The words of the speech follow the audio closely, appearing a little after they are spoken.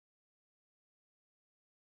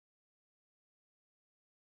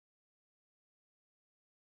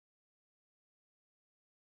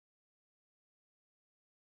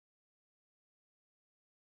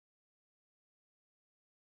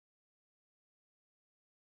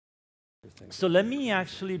So let me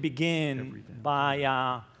actually begin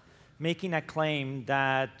by making a claim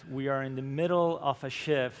that we are in the middle of a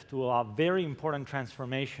shift to a very important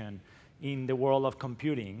transformation in the world of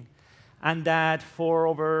computing, and that for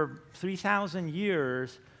over 3,000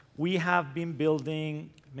 years, we have been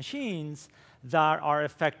building machines that are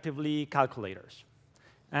effectively calculators.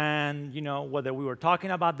 And whether we were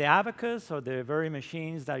talking about the abacus or the very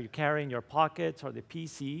machines that you carry in your pockets or the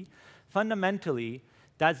PC, fundamentally,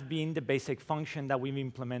 that's been the basic function that we've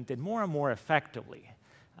implemented more and more effectively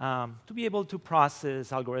to be able to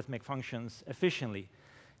process algorithmic functions efficiently.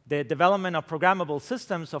 The development of programmable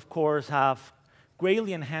systems, of course, have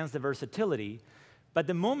greatly enhanced the versatility. But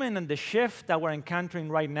the moment and the shift that we're encountering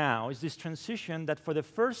right now is this transition that for the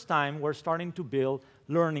first time, we're starting to build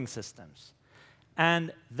learning systems.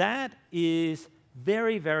 And that is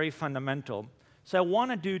very, very fundamental. So I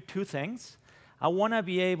want to do two things. I want to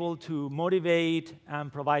be able to motivate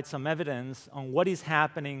and provide some evidence on what is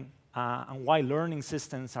happening and why learning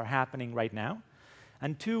systems are happening right now.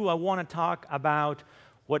 And two, I want to talk about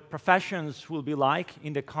what professions will be like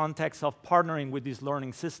in the context of partnering with these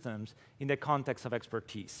learning systems in the context of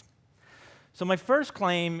expertise. So my first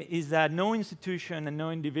claim is that no institution and no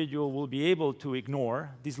individual will be able to ignore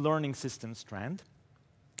this learning systems trend.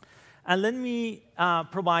 And let me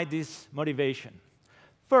provide this motivation.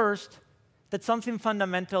 First, that something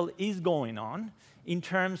fundamental is going on in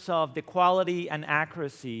terms of the quality and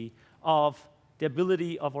accuracy of the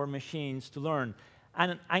ability of our machines to learn.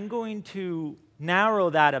 And I'm going to narrow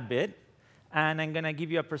that a bit, and I'm going to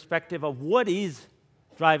give you a perspective of what is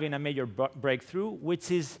driving a major breakthrough,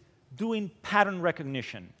 which is doing pattern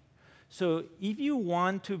recognition. So if you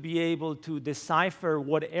want to be able to decipher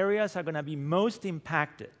what areas are going to be most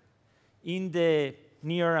impacted in the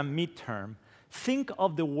near and midterm, think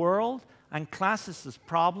of the world and classes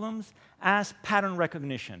problems as pattern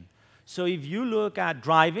recognition. So if you look at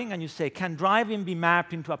driving and you say, can driving be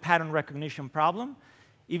mapped into a pattern recognition problem?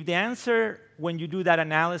 If the answer when you do that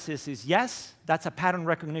analysis is yes, that's a pattern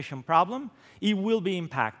recognition problem, it will be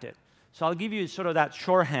impacted. So I'll give you sort of that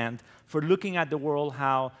shorthand for looking at the world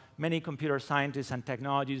how many computer scientists and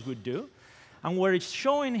technologies would do. And what it's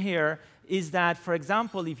showing here is that, for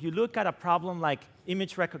example, if you look at a problem like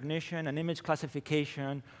image recognition and image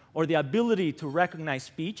classification, or the ability to recognize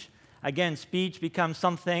speech, again, speech becomes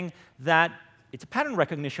something that it's a pattern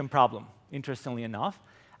recognition problem, interestingly enough.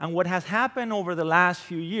 And what has happened over the last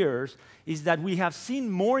few years is that we have seen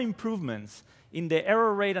more improvements in the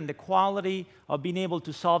error rate and the quality of being able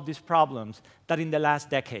to solve these problems than in the last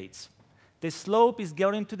decades. The slope is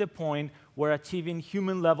getting to the point where achieving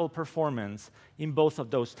human-level performance in both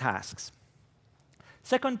of those tasks.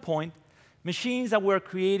 Second point, machines that we're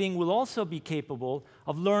creating will also be capable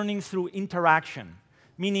of learning through interaction,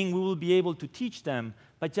 meaning we will be able to teach them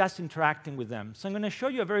by just interacting with them. So I'm going to show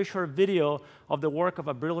you a very short video of the work of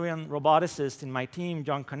a brilliant roboticist in my team,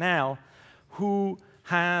 John Connell, who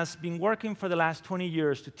has been working for the last 20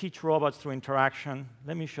 years to teach robots through interaction.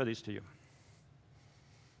 Let me show this to you.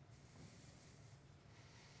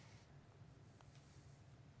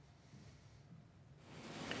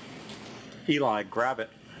 Eli, grab it.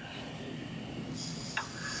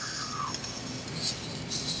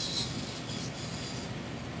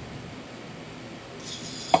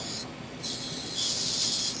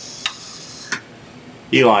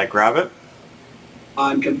 Eli, grab it.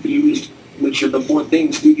 I'm confused. Which of the four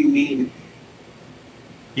things do you mean?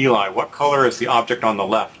 Eli, what color is the object on the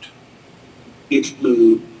left? It's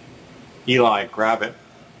blue. Eli, grab it.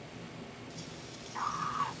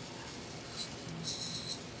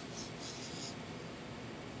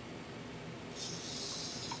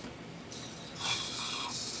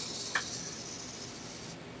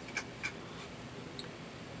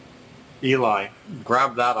 Eli,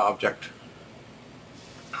 grab that object.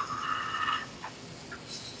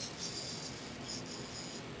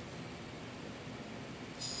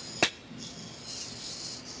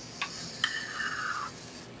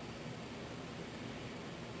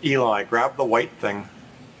 Eli, grab the white thing.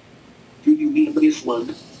 Do you mean this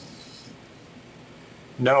one?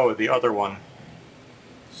 No, the other one.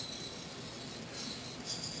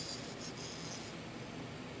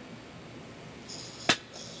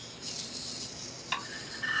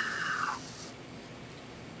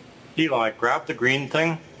 Eli, grab the green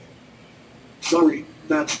thing. Sorry,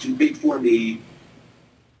 that's too big for me.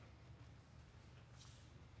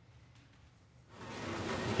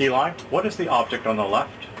 Eli, what is the object on the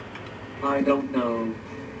left? I don't know.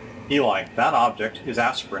 Eli, that object is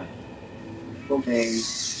aspirin. Okay.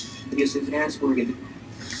 This is aspirin.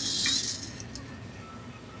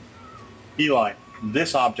 Eli,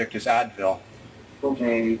 this object is Advil.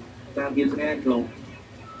 Okay. That is Advil.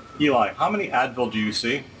 Eli, how many Advil do you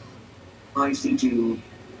see? I see 2.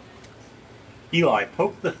 Eli,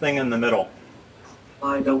 poke the thing in the middle.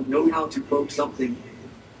 I don't know how to poke something.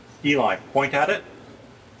 Eli, point at it.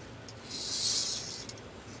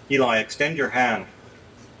 Eli, extend your hand.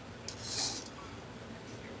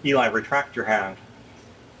 Eli, retract your hand.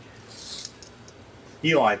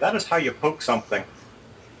 Eli, that is how you poke something.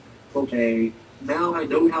 Okay, now I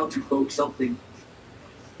know how to poke something.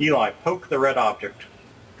 Eli, poke the red object.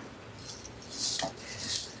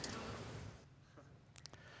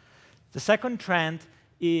 The second trend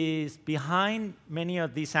is behind many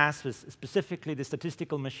of these aspects, specifically the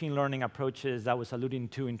statistical machine learning approaches that I was alluding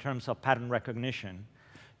to in terms of pattern recognition.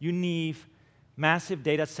 You need massive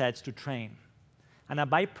data sets to train. And a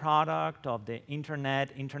byproduct of the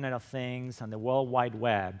Internet of Things, and the World Wide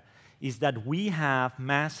Web is that we have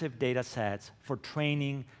massive data sets for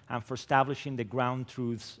training and for establishing the ground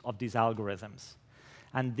truths of these algorithms.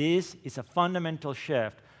 And this is a fundamental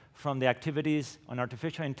shift from the activities on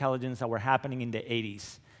artificial intelligence that were happening in the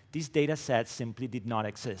 80s. These data sets simply did not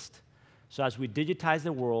exist. So as we digitize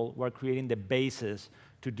the world, we're creating the basis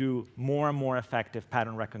to do more and more effective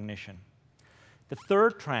pattern recognition. The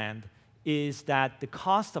third trend is that the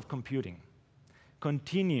cost of computing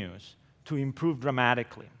continues to improve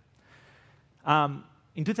dramatically.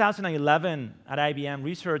 In 2011, at IBM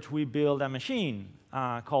Research, we built a machine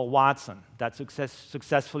called Watson that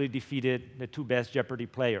successfully defeated the 2 best Jeopardy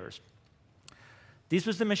players. This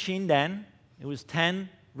was the machine then. It was 10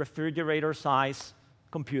 refrigerator-sized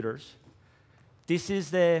computers. This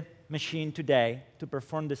is the machine today to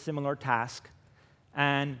perform the similar task.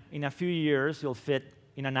 And in a few years, you'll fit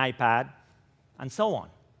in an iPad, and so on.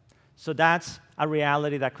 So that's a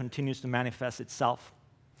reality that continues to manifest itself.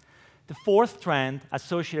 The fourth trend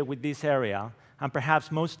associated with this area, and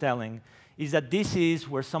perhaps most telling, is that this is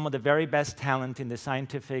where some of the very best talent in the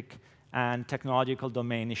scientific and technological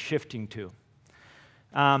domain is shifting to.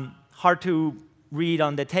 Hard to read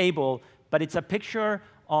on the table, but it's a picture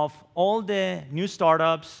of all the new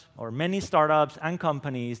startups, or many startups and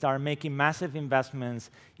companies that are making massive investments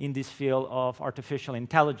in this field of artificial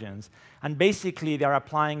intelligence. And basically, they're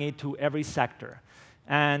applying it to every sector.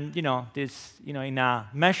 And in a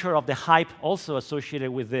measure of the hype also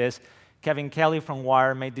associated with this, Kevin Kelly from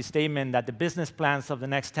Wire made the statement that the business plans of the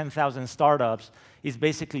next 10,000 startups is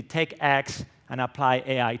basically take X and apply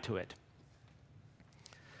AI to it.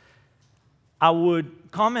 I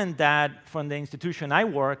would comment that from the institution I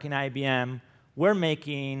work in, IBM, we're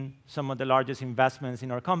making some of the largest investments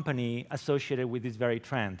in our company associated with this very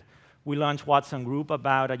trend. We launched Watson Group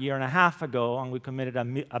about a year and a half ago, and we committed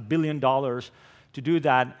 $1 billion to do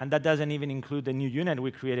that, and that doesn't even include the new unit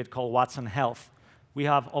we created called Watson Health. We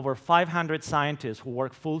have over 500 scientists who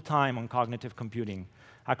work full-time on cognitive computing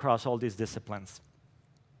across all these disciplines.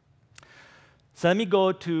 So let me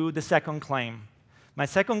go to the second claim. My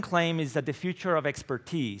second claim is that the future of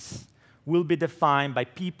expertise will be defined by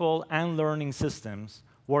people and learning systems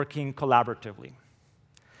working collaboratively.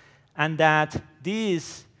 And that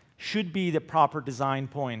this should be the proper design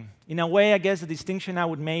point. In a way, I guess the distinction I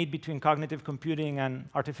would make between cognitive computing and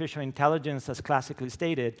artificial intelligence, as classically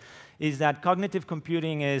stated, is that cognitive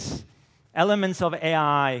computing is elements of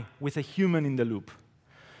AI with a human in the loop.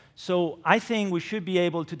 So I think we should be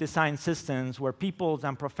able to design systems where people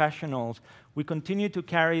and professionals, we continue to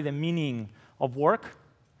carry the meaning of work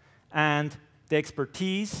and the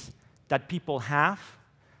expertise that people have,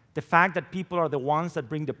 the fact that people are the ones that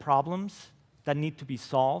bring the problems that need to be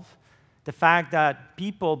solved, the fact that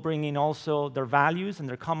people bring in also their values and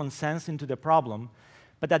their common sense into the problem,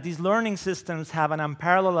 but that these learning systems have an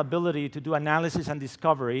unparalleled ability to do analysis and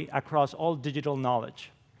discovery across all digital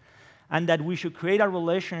knowledge. And that we should create a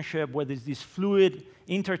relationship where there's this fluid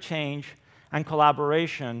interchange and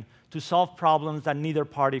collaboration to solve problems that neither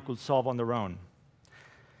party could solve on their own.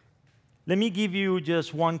 Let me give you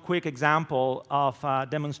just one quick example of a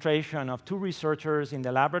demonstration of 2 researchers in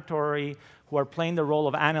the laboratory who are playing the role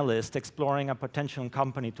of analysts exploring a potential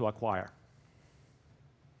company to acquire.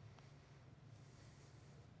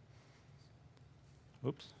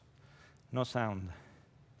 Oops, no sound.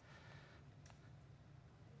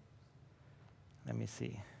 Let me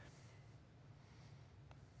see.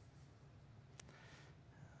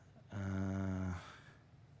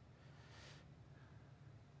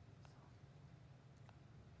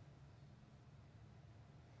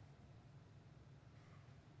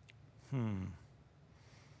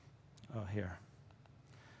 Oh, here.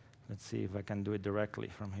 Let's see if I can do it directly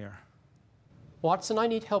from here. Watson, I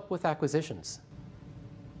need help with acquisitions.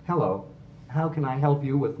 Hello. How can I help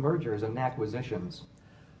you with mergers and acquisitions?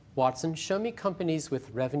 Watson, show me companies with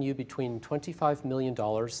revenue between $25 million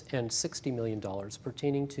and $60 million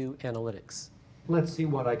pertaining to analytics. Let's see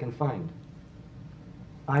what I can find.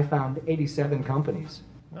 I found 87 companies.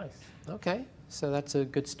 Nice. Okay, so that's a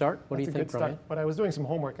good start. What do you think, Brian? But I was doing some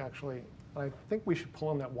homework, actually. I think we should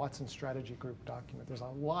pull in that Watson Strategy Group document. There's a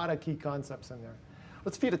lot of key concepts in there.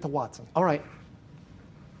 Let's feed it to Watson. All right.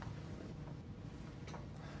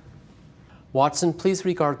 Watson, please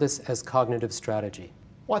regard this as cognitive strategy.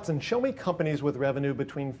 Watson, show me companies with revenue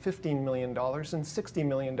between $15 million and $60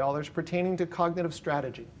 million pertaining to cognitive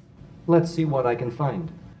strategy. Let's see what I can find.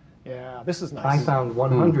 Yeah, this is nice. I found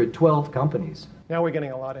 112 companies. Now we're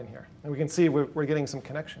getting a lot in here. And we can see we're getting some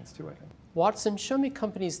connections too, I think. Watson, show me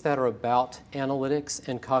companies that are about analytics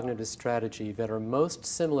and cognitive strategy that are most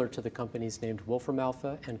similar to the companies named Wolfram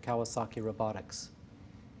Alpha and Kawasaki Robotics.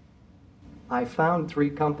 I found 3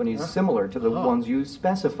 companies similar to the ones you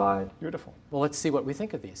specified. Beautiful. Well, let's see what we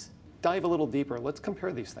think of these. Dive a little deeper. Let's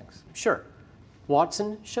compare these things. Sure.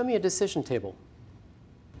 Watson, show me a decision table.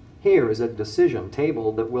 Here is a decision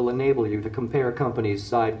table that will enable you to compare companies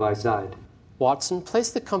side by side. Watson,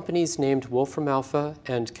 place the companies named Wolfram Alpha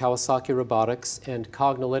and Kawasaki Robotics and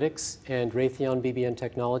Cognalytics and Raytheon BBN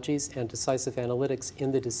Technologies and Decisive Analytics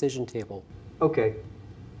in the decision table. Okay.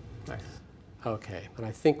 Nice. Okay, but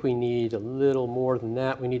I think we need a little more than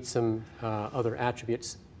that. We need some other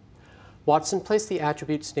attributes. Watson, place the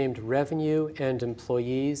attributes named revenue and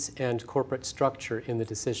employees and corporate structure in the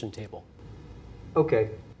decision table.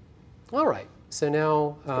 Okay. All right, so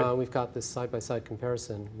now we've got this side-by-side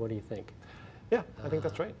comparison. What do you think? Yeah, I think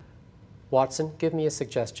that's right. Watson, give me a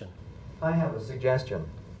suggestion. I have a suggestion.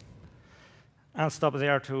 I'll stop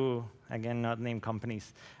there to, again, not name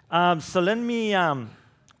companies. So let me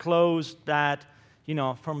close that,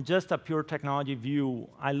 from just a pure technology view,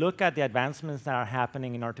 I look at the advancements that are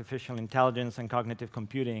happening in artificial intelligence and cognitive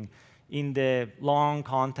computing in the long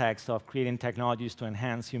context of creating technologies to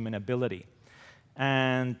enhance human ability.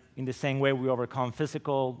 And in the same way we overcome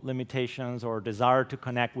physical limitations or desire to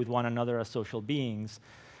connect with one another as social beings,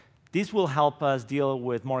 this will help us deal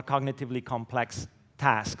with more cognitively complex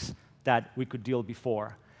tasks that we could deal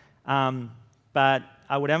before. But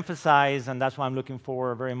I would emphasize, and that's why I'm looking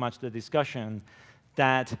forward very much to the discussion,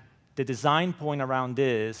 that the design point around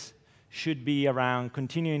this should be around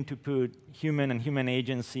continuing to put human and human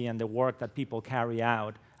agency and the work that people carry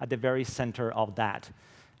out at the very center of that.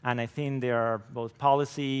 And I think there are both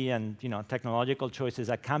policy and technological choices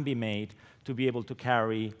that can be made to be able to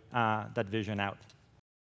carry that vision out.